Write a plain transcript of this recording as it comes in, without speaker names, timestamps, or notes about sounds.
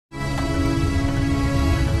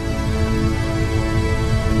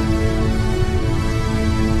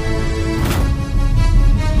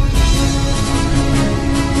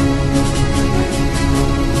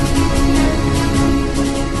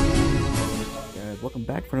guys, welcome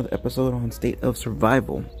back for another episode on State of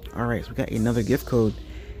Survival. Alright, so we got another gift code,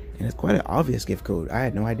 and it's quite an obvious gift code. I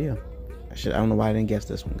had no idea. I don't know why I didn't guess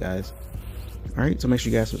this one, guys. Alright, so make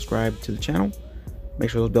sure you guys subscribe to the channel, make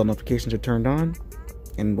sure those bell notifications are turned on,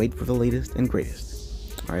 and wait for the latest and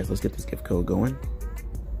greatest. Alright, so let's get this gift code going.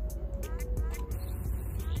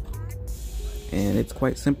 And it's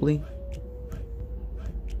quite simply,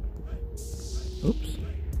 oops.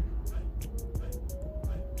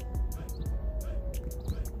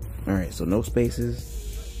 Alright, so no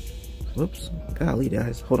spaces. Whoops. Golly,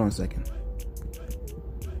 guys. Hold on a second.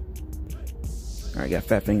 Alright, got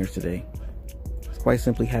fat fingers today. It's quite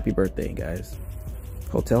simply happy birthday, guys.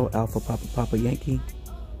 Hotel Alpha Papa Papa Yankee.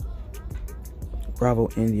 Bravo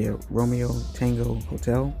India Romeo Tango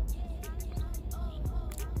Hotel.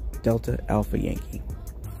 Delta Alpha Yankee.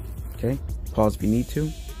 Okay. Pause if you need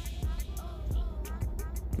to.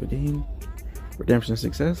 Redeem. Redemption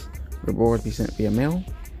success. Rewards be sent via mail.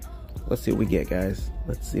 Let's see what we get, guys.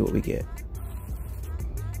 Let's see what we get.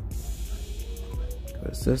 Go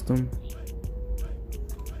to system.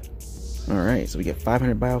 Alright, so we get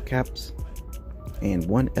 500 bio caps and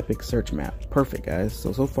 1 epic search map. Perfect, guys.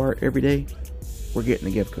 So far every day we're getting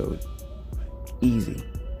a gift code. Easy.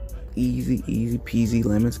 Easy, easy peasy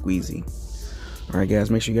lemon squeezy. Alright,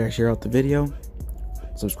 guys, make sure you guys share out the video.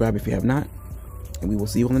 Subscribe if you have not. And we will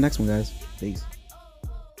see you on the next one, guys. Peace.